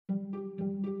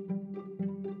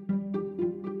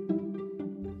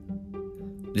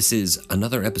This is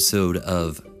another episode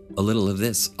of A Little of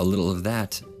This, A Little of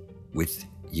That with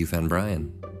You Found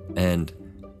Brian. And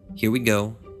here we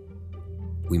go.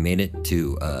 We made it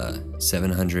to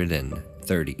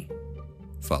 730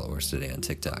 followers today on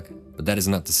TikTok. But that is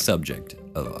not the subject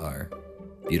of our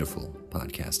beautiful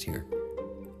podcast here.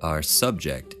 Our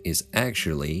subject is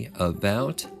actually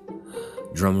about,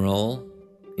 drumroll,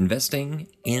 investing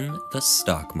in the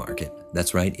stock market.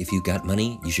 That's right, if you got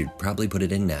money, you should probably put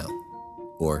it in now.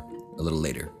 Or a little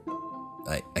later.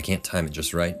 I can't time it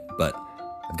just right, but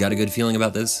I've got a good feeling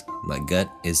about this. My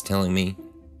gut is telling me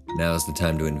now is the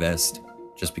time to invest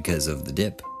just because of the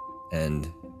dip.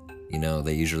 And, you know,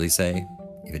 they usually say,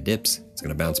 if it dips, it's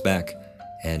going to bounce back.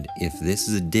 And if this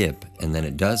is a dip and then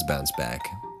it does bounce back,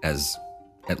 as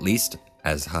at least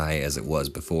as high as it was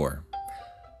before,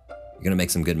 you're going to make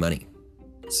some good money.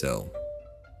 So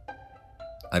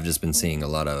I've just been seeing a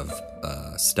lot of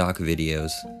stock videos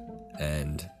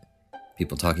and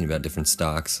people talking about different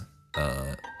stocks.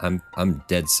 I'm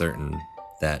dead certain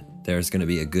that there's going to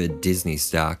be a good Disney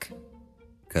stock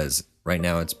because right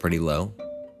now it's pretty low.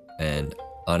 And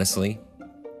honestly,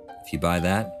 if you buy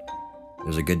that,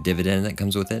 there's a good dividend that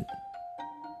comes with it.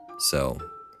 So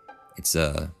it's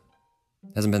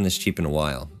hasn't been this cheap in a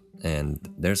while. And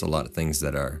there's a lot of things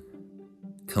that are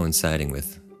coinciding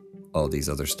with all these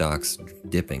other stocks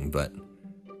dipping, but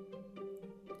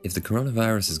if the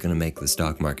coronavirus is going to make the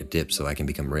stock market dip so I can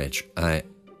become rich, I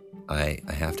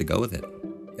have to go with it.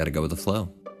 Got to go with the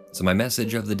flow. So my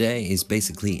message of the day is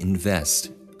basically invest.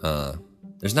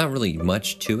 There's not really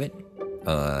much to it.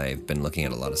 I've been looking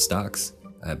at a lot of stocks.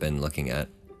 I've been looking at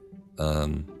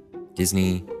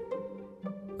Disney.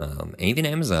 And even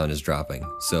Amazon is dropping.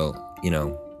 So, you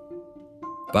know,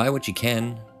 buy what you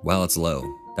can while it's low.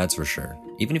 That's for sure.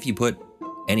 Even if you put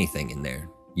anything in there,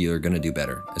 you're going to do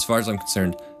better. As far as I'm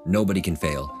concerned, nobody can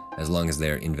fail as long as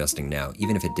they're investing now,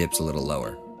 even if it dips a little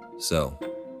lower. So,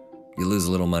 you lose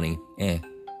a little money,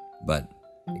 but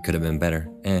it could have been better,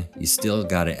 you still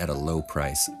got it at a low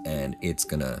price, and it's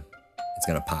gonna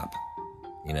pop,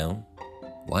 you know?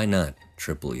 Why not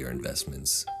triple your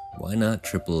investments? Why not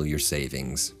triple your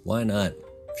savings? Why not?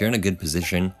 If you're in a good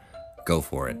position, go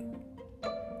for it.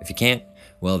 If you can't,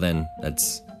 well then,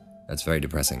 that's very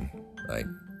depressing.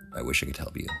 I wish I could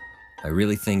help you. I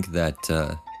really think that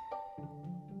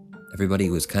everybody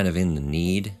was kind of in the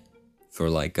need for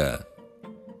like I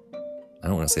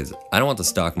don't want to say this. I don't want the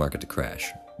stock market to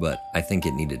crash, but I think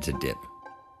it needed to dip,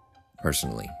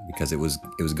 personally, because it was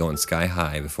going sky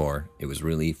high before. It was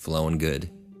really flowing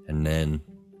good, and then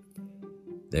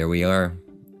there we are,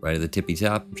 right at the tippy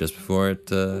top, just before it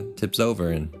tips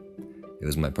over, and it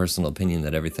was my personal opinion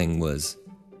that everything was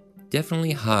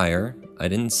definitely higher. I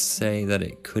didn't say that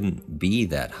it couldn't be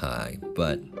that high,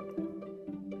 but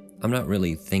I'm not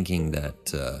really thinking that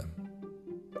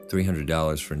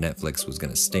 $300 for Netflix was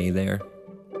going to stay there,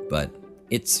 but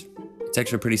it's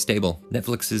actually pretty stable.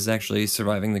 Netflix is actually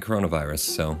surviving the coronavirus,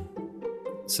 so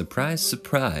surprise,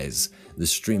 surprise, the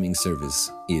streaming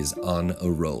service is on a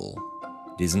roll.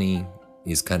 Disney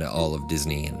is kind of all of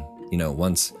Disney, and, you know,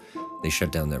 once they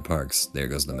shut down their parks, there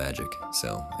goes the magic.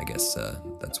 So I guess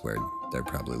that's where they're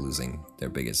probably losing their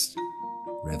biggest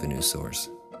revenue source.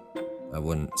 I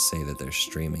wouldn't say that their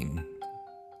streaming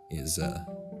is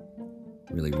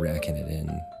really racking it in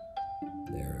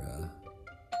their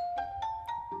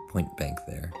point bank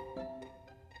there.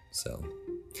 So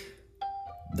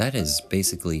that is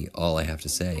basically all I have to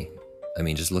say. I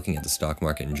mean, just looking at the stock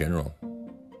market in general,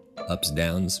 ups,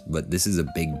 downs, but this is a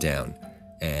big down.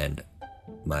 And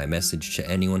my message to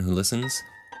anyone who listens,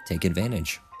 take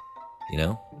advantage. You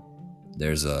know,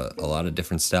 there's a lot of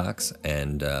different stocks,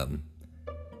 and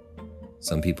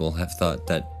some people have thought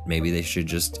that maybe they should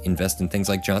just invest in things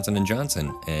like Johnson &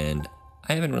 Johnson, and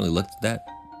I haven't really looked at that,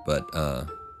 but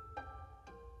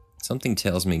something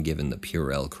tells me, given the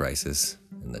Purell crisis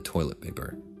and the toilet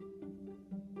paper,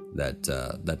 that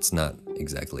that's not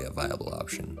exactly a viable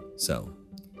option. So,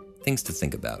 things to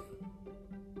think about.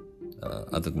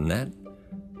 Other than that,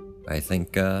 I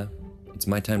think it's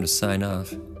my time to sign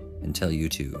off and tell you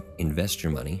to invest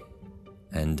your money.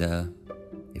 And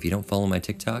if you don't follow my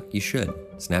TikTok, you should.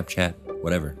 Snapchat,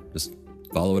 whatever. Just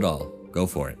follow it all. Go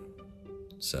for it.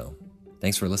 So,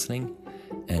 thanks for listening.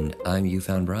 And I'm You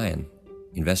Found Brian.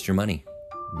 Invest your money.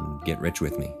 Get rich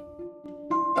with me.